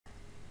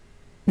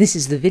This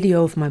is the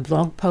video of my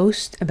blog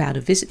post about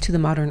a visit to the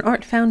Modern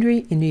Art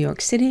Foundry in New York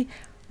City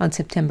on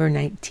September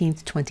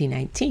 19th,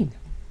 2019.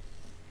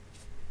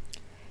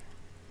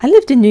 I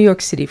lived in New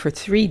York City for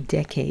 3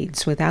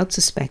 decades without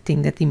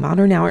suspecting that the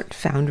Modern Art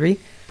Foundry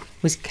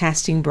was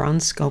casting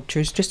bronze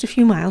sculptures just a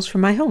few miles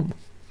from my home.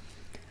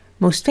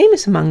 Most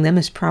famous among them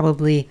is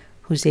probably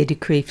Jose de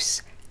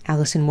Kreef's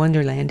Alice in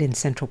Wonderland in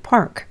Central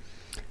Park,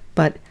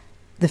 but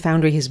the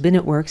foundry has been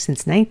at work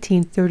since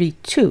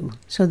 1932,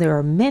 so there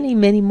are many,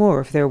 many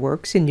more of their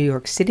works in New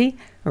York City,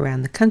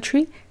 around the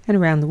country, and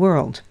around the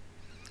world.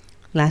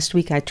 Last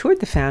week I toured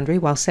the foundry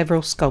while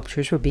several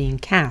sculptures were being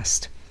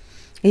cast.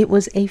 It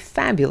was a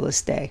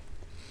fabulous day.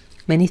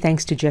 Many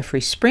thanks to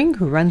Jeffrey Spring,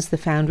 who runs the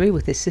foundry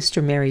with his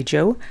sister Mary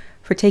Jo,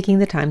 for taking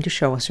the time to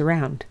show us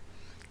around.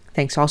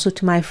 Thanks also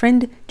to my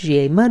friend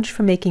G.A. Mudge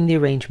for making the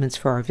arrangements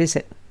for our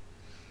visit.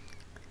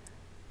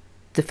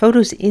 The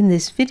photos in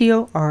this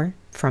video are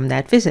from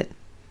that visit.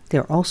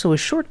 They're also a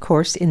short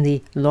course in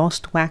the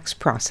lost wax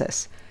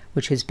process,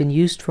 which has been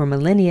used for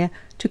millennia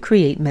to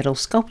create metal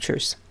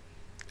sculptures.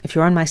 If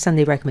you're on my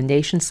Sunday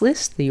recommendations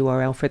list, the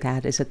URL for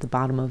that is at the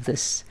bottom of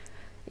this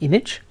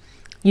image.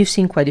 You've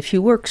seen quite a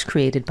few works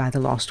created by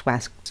the lost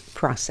wax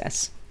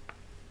process.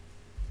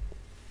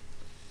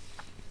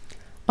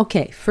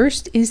 Okay,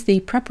 first is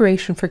the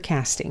preparation for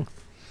casting.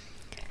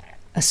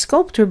 A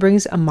sculptor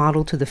brings a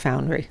model to the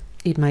foundry.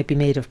 It might be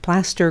made of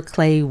plaster,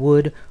 clay,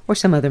 wood, or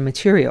some other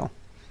material.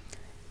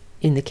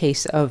 In the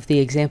case of the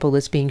example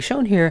that's being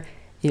shown here,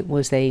 it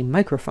was a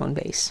microphone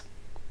base.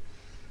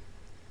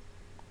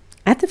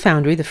 At the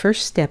foundry, the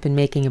first step in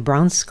making a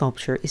bronze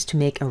sculpture is to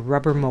make a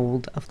rubber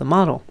mold of the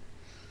model.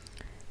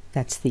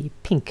 That's the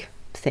pink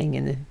thing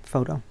in the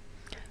photo.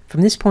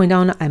 From this point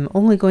on, I'm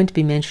only going to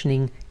be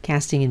mentioning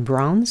casting in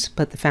bronze,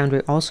 but the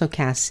foundry also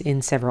casts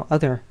in several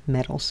other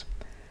metals.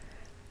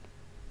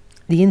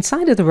 The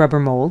inside of the rubber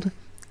mold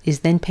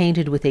is then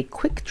painted with a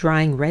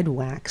quick-drying red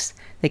wax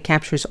that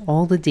captures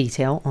all the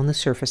detail on the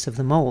surface of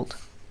the mold.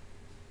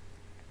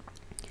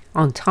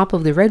 On top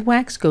of the red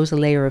wax goes a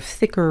layer of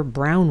thicker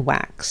brown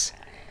wax.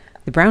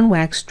 The brown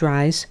wax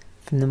dries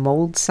from the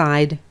mold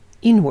side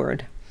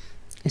inward.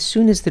 As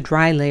soon as the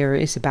dry layer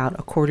is about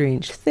a 1/4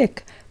 inch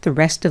thick, the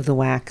rest of the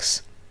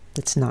wax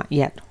that's not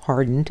yet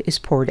hardened is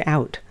poured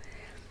out.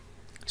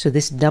 So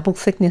this double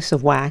thickness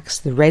of wax,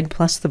 the red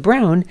plus the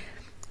brown,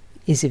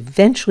 is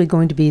eventually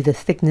going to be the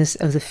thickness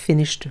of the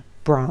finished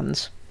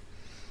bronze.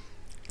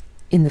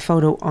 In the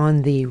photo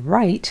on the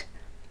right,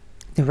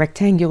 the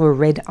rectangular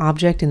red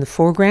object in the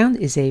foreground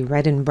is a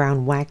red and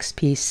brown wax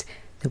piece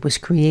that was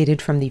created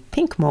from the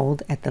pink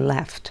mold at the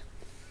left.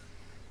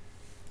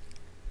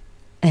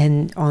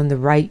 And on the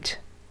right,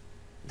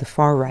 the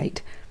far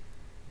right,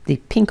 the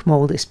pink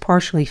mold is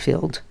partially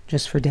filled,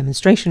 just for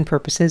demonstration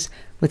purposes,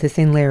 with a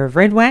thin layer of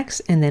red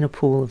wax and then a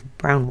pool of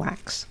brown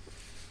wax.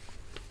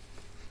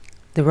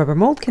 The rubber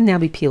mold can now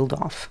be peeled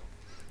off.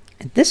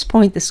 At this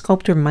point, the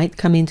sculptor might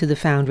come into the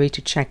foundry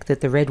to check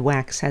that the red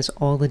wax has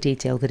all the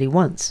detail that he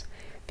wants,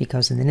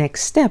 because in the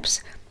next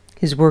steps,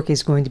 his work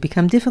is going to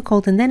become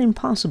difficult and then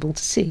impossible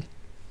to see.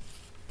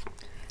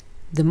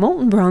 The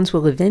molten bronze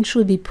will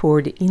eventually be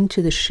poured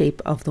into the shape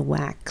of the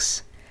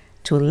wax.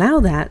 To allow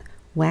that,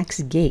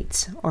 wax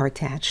gates are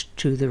attached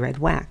to the red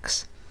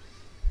wax.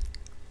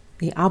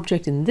 The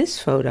object in this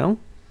photo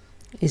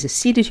is a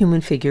seated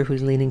human figure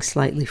who's leaning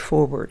slightly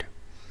forward.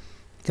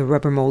 The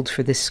rubber molds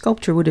for this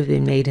sculpture would have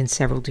been made in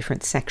several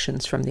different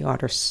sections from the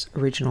artist's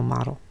original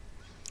model.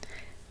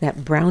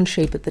 That brown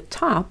shape at the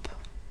top,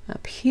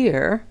 up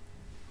here,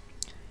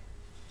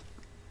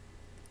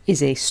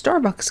 is a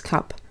Starbucks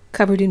cup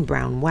covered in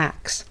brown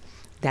wax.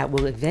 That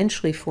will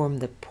eventually form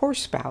the pour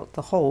spout,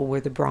 the hole where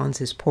the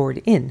bronze is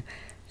poured in,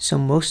 so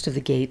most of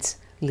the gates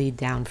lead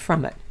down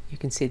from it. You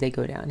can see they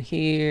go down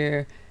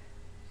here,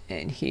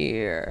 and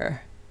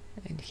here,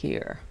 and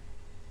here.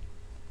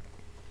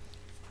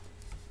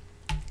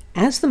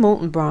 As the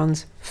molten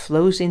bronze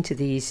flows into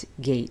these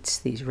gates,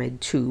 these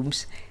red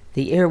tubes,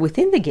 the air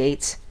within the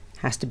gates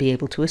has to be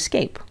able to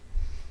escape.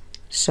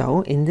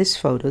 So, in this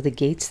photo, the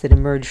gates that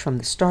emerge from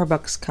the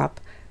Starbucks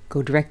cup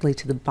go directly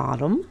to the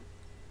bottom,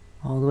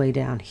 all the way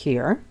down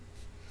here.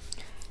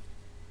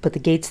 But the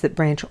gates that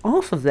branch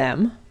off of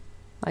them,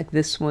 like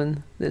this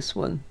one, this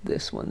one,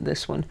 this one,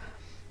 this one,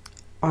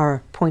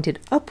 are pointed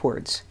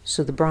upwards,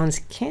 so the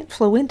bronze can't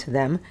flow into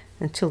them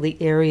until the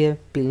area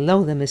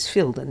below them is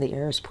filled and the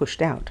air is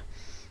pushed out.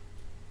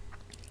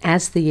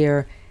 As the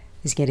air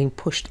is getting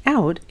pushed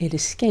out, it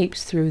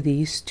escapes through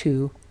these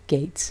 2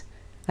 gates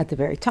at the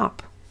very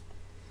top.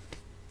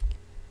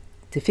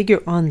 The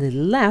figure on the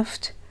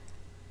left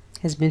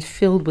has been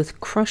filled with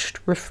crushed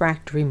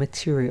refractory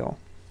material.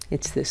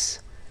 It's this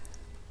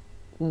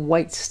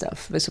white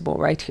stuff visible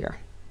right here.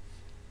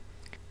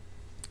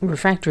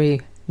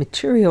 Refractory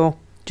material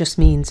just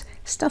means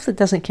stuff that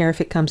doesn't care if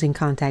it comes in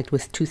contact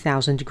with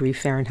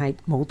 2000°F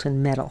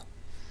molten metal.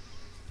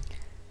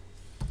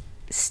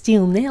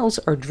 Steel nails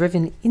are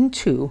driven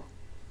into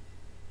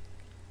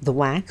the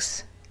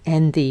wax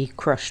and the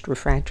crushed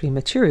refractory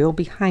material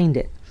behind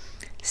it.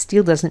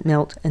 Steel doesn't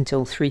melt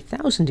until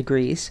 3000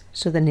 degrees,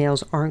 so the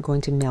nails aren't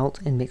going to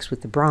melt and mix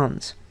with the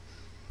bronze.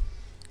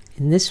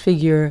 In this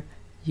figure,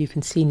 you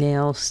can see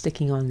nails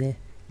sticking on the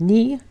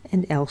knee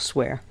and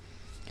elsewhere.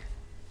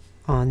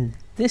 On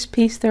this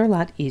piece, they're a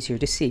lot easier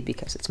to see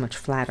because it's much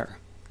flatter.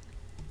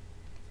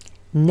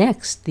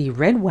 Next, the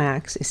red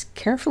wax is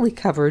carefully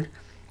covered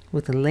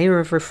with a layer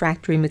of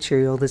refractory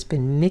material that's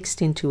been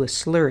mixed into a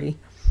slurry,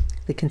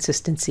 the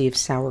consistency of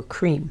sour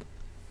cream.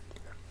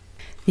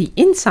 The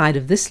inside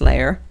of this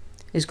layer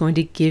is going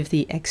to give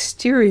the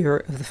exterior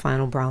of the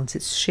final bronze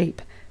its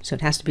shape, so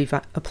it has to be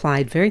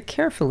applied very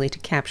carefully to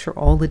capture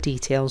all the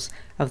details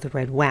of the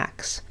red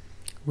wax,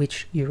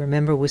 which you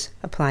remember was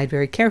applied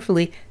very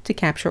carefully to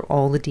capture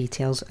all the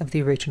details of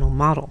the original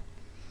model.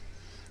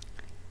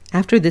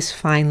 After this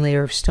fine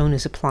layer of stone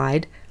is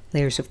applied,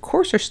 layers of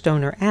coarser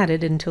stone are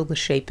added until the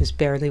shape is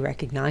barely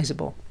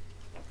recognizable.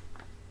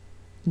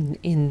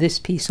 In this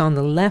piece on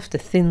the left, a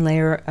thin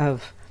layer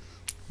of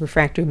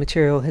refractory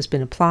material has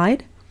been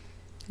applied,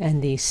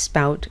 and the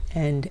spout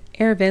and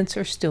air vents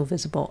are still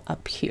visible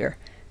up here.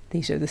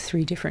 These are the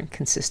three different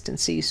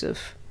consistencies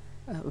of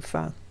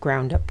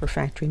ground up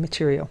refractory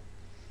material.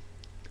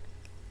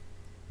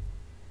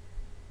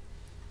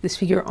 This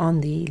figure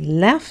on the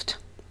left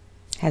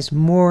has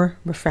more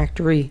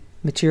refractory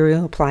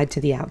material applied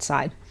to the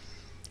outside.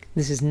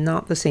 This is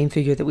not the same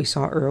figure that we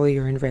saw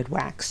earlier in red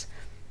wax.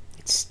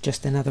 It's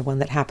just another one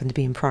that happened to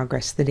be in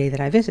progress the day that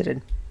I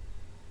visited.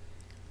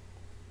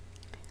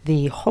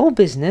 The whole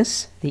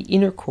business, the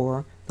inner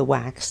core, the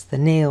wax, the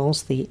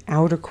nails, the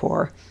outer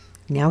core,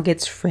 now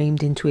gets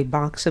framed into a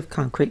box of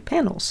concrete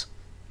panels.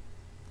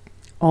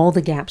 All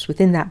the gaps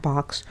within that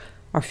box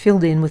are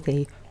filled in with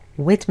a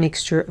wet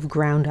mixture of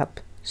ground up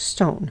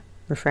stone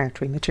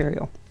refractory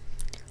material.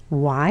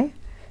 Why?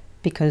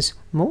 Because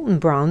molten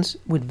bronze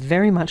would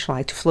very much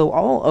like to flow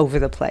all over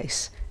the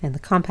place, and the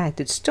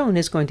compacted stone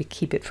is going to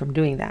keep it from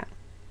doing that.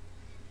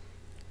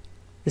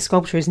 The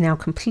sculpture is now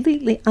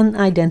completely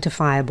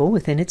unidentifiable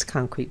within its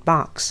concrete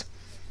box.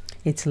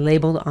 It's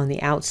labeled on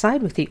the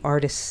outside with the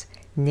artist's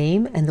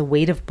name and the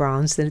weight of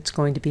bronze that it's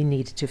going to be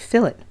needed to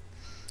fill it.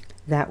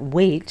 That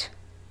weight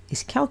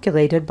is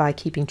calculated by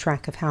keeping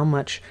track of how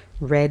much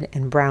red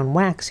and brown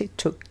wax it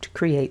took to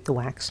create the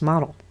wax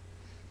model.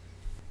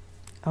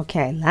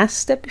 Okay, last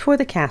step before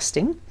the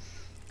casting.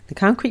 The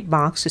concrete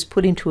box is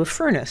put into a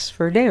furnace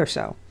for a day or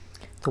so.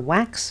 The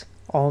wax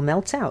all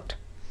melts out.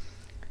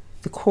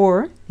 The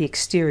core, the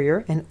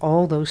exterior, and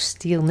all those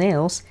steel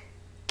nails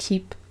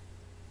keep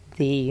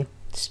the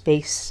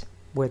space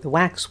where the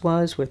wax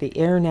was, where the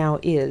air now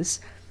is,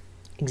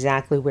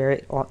 exactly where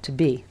it ought to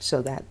be,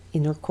 so that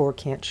inner core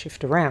can't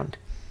shift around.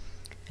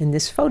 In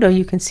this photo,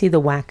 you can see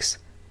the wax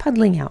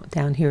puddling out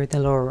down here at the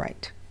lower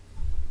right.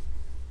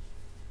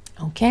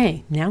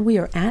 Okay, now we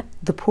are at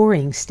the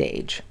pouring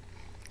stage.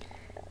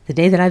 The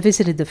day that I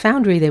visited the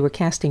foundry, they were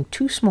casting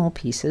 2 small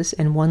pieces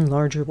and 1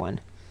 larger one.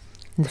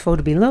 In the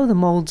photo below, the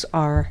molds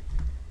are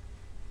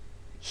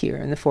here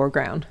in the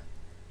foreground.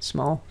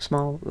 Small,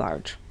 small,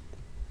 large.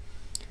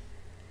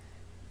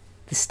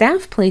 The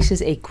staff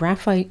places a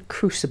graphite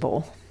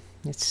crucible.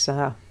 It's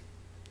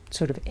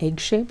sort of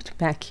egg-shaped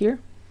back here.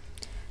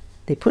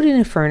 They put it in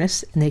a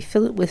furnace and they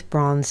fill it with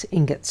bronze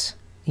ingots,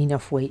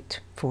 enough weight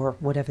for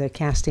whatever they're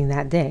casting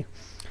that day.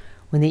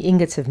 When the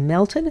ingots have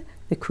melted,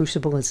 the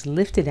crucible is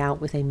lifted out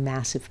with a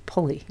massive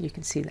pulley. You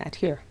can see that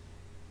here.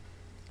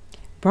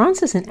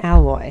 Bronze is an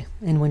alloy,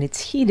 and when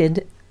it's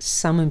heated,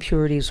 some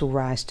impurities will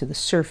rise to the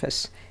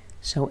surface.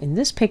 So in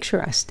this picture,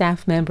 a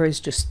staff member is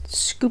just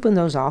scooping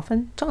those off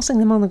and tossing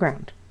them on the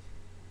ground.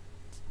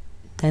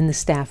 Then the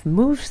staff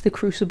moves the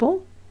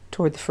crucible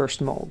toward the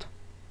first mold.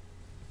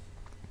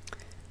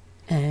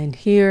 And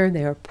here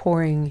they are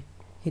pouring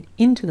it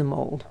into the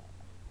mold.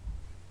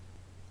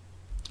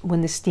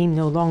 When the steam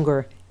no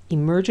longer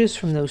emerges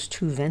from those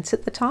 2 vents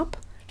at the top,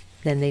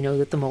 then they know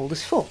that the mold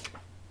is full.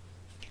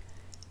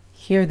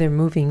 Here they're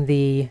moving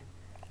the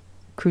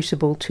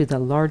crucible to the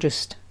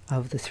largest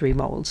of the 3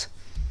 molds.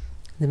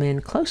 The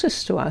man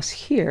closest to us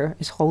here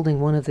is holding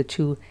one of the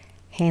 2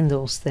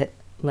 handles that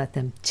let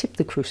them tip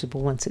the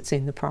crucible once it's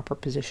in the proper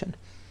position.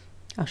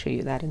 I'll show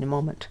you that in a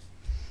moment.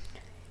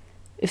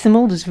 If the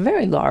mold is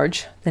very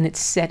large, then it's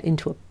set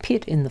into a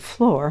pit in the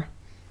floor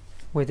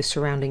where the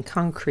surrounding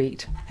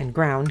concrete and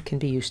ground can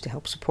be used to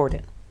help support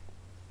it.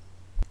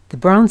 The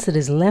bronze that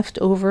is left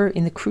over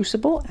in the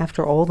crucible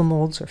after all the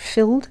molds are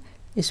filled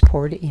is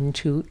poured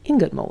into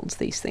ingot molds,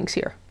 these things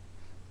here.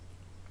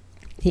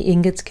 The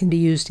ingots can be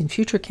used in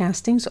future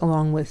castings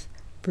along with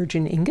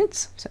virgin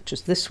ingots, such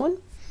as this one.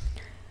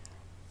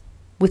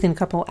 Within a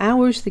couple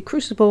hours, the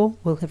crucible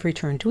will have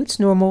returned to its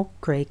normal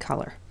gray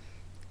color.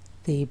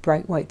 The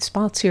bright white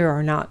spots here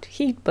are not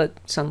heat, but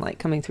sunlight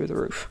coming through the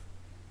roof.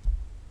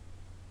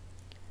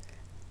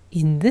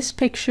 In this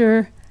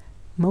picture,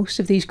 most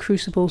of these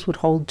crucibles would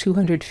hold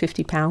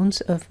 250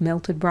 pounds of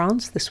melted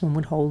bronze. This one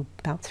would hold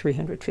about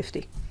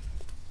 350.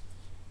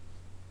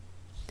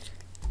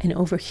 And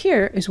over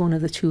here is one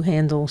of the 2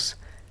 handles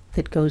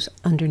that goes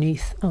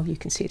underneath. Oh, you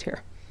can see it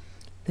here.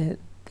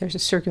 There's a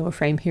circular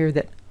frame here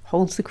that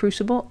holds the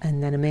crucible,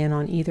 and then a man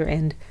on either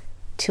end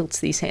tilts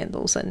these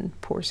handles and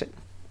pours it.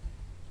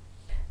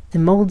 The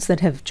molds that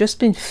have just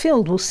been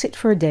filled will sit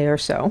for a day or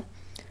so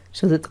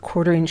that the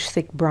 1/4 inch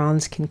thick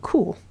bronze can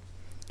cool.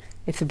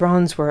 If the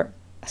bronze were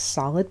a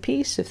solid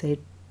piece, if they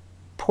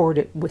poured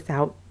it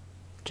without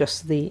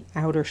just the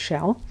outer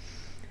shell,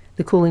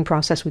 the cooling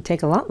process would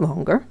take a lot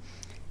longer,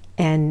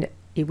 and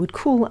it would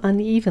cool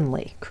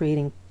unevenly,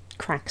 creating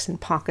cracks and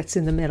pockets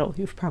in the middle.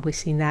 You've probably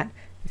seen that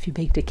if you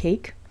baked a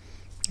cake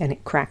and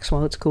it cracks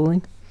while it's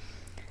cooling.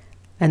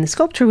 And the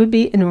sculpture would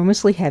be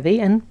enormously heavy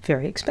and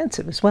very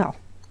expensive as well.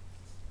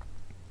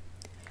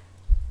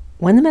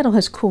 When the metal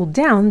has cooled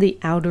down, the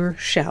outer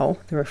shell,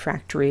 the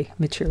refractory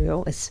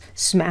material, is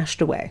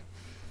smashed away.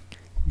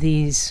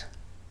 These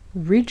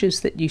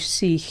ridges that you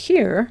see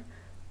here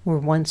were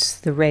once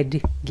the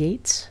red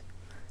gates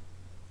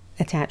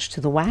attached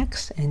to the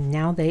wax, and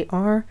now they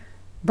are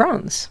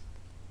bronze.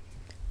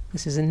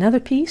 This is another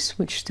piece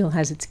which still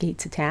has its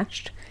gates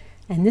attached,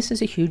 and this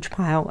is a huge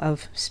pile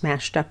of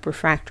smashed up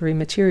refractory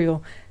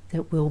material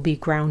that will be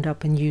ground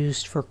up and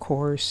used for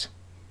cores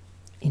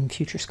in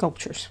future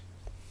sculptures.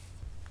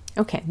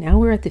 Okay, now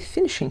we're at the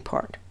finishing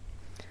part.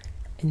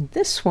 In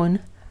this one,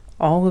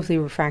 all of the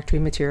refractory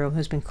material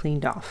has been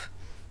cleaned off,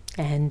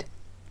 and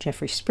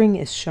Jeffrey Spring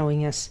is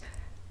showing us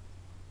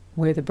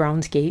where the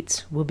bronze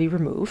gates will be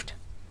removed.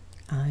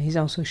 He's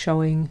also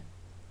showing,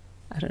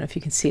 I don't know if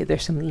you can see it,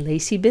 there's some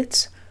lacy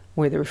bits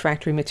where the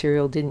refractory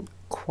material didn't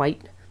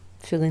quite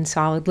fill in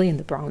solidly and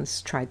the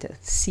bronze tried to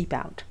seep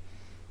out.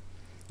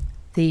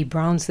 The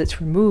bronze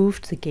that's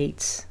removed, the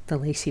gates, the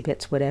lacy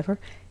bits, whatever,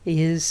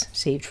 is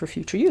saved for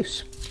future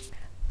use.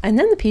 And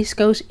then the piece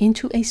goes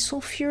into a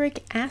sulfuric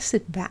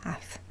acid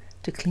bath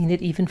to clean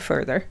it even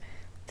further.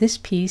 This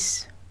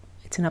piece,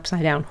 it's an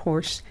upside down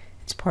horse.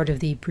 It's part of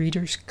the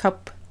Breeders'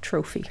 Cup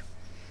trophy,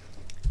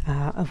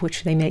 of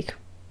which they make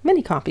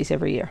many copies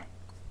every year.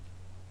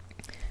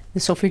 The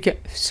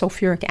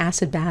sulfuric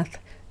acid bath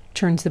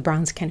turns the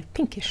bronze kind of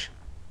pinkish.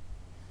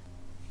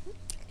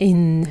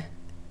 In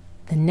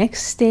the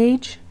next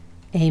stage,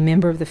 a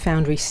member of the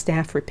foundry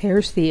staff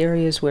repairs the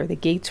areas where the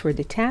gates were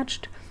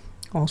detached,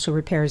 also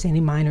repairs any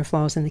minor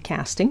flaws in the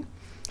casting.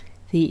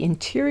 The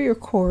interior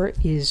core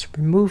is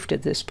removed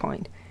at this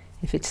point.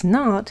 If it's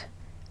not,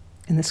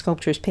 and the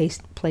sculpture is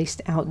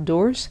placed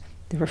outdoors,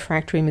 the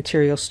refractory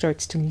material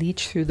starts to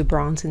leach through the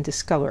bronze and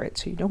discolor it,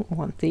 so you don't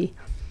want the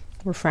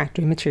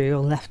refractory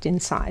material left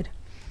inside.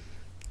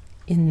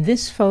 In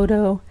this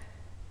photo,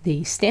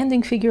 the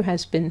standing figure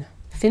has been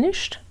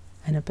finished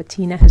and a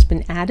patina has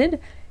been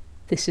added.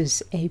 This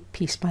is a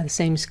piece by the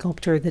same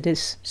sculptor that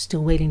is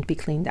still waiting to be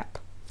cleaned up.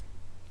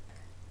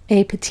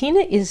 A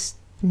patina is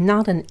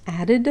not an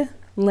added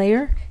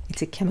layer,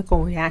 it's a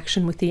chemical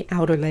reaction with the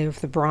outer layer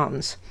of the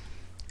bronze.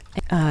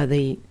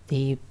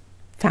 The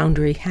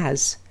foundry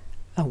has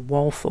a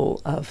wall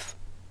full of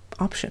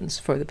options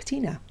for the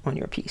patina on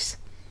your piece.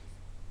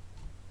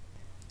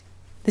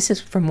 This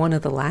is from one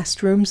of the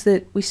last rooms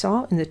that we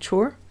saw in the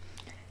tour.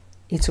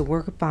 It's a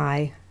work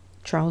by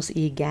Charles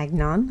E.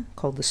 Gagnon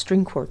called the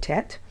String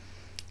Quartet.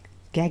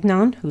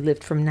 Gagnon, who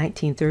lived from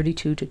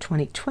 1932 to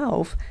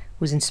 2012,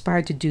 was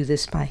inspired to do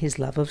this by his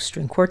love of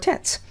string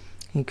quartets.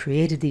 He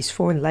created these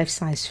 4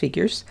 life-size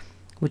figures,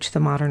 which the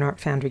Modern Art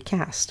Foundry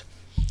cast.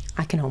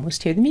 I can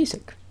almost hear the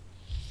music.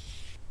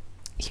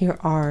 Here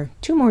are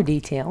 2 more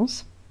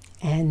details,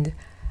 and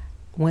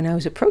when I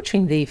was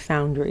approaching the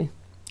foundry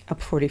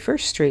up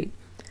 41st Street,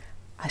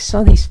 I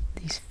saw these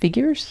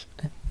figures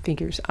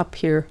up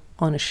here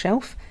on a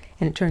shelf,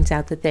 and it turns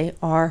out that they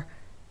are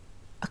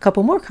a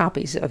couple more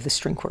copies of the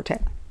String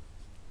Quartet.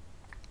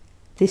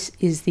 This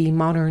is the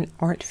Modern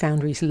Art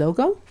Foundry's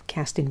logo,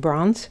 cast in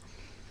bronze.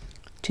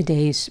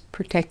 Today's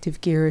protective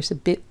gear is a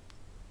bit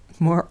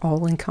more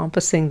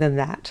all-encompassing than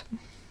that.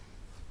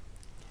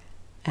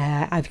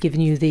 I've given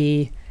you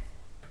the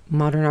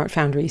Modern Art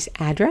Foundry's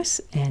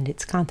address and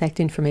its contact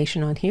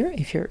information on here.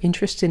 If you're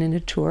interested in a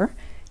tour,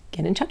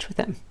 get in touch with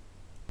them.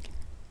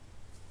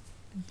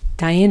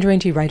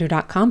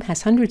 DianeDuranteyWriter.com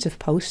has hundreds of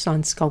posts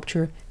on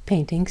sculpture,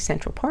 painting,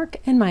 Central Park,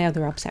 and my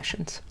other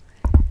obsessions.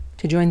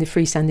 To join the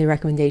free Sunday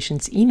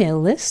Recommendations email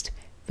list,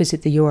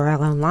 visit the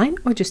URL online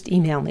or just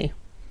email me.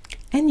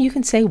 And you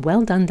can say,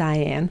 "Well done,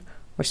 Diane,"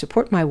 or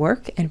support my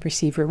work and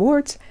receive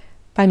rewards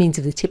by means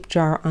of the tip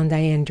jar on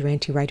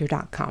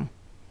DianeDuranteyWriter.com.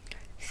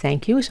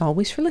 Thank you, as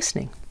always, for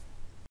listening.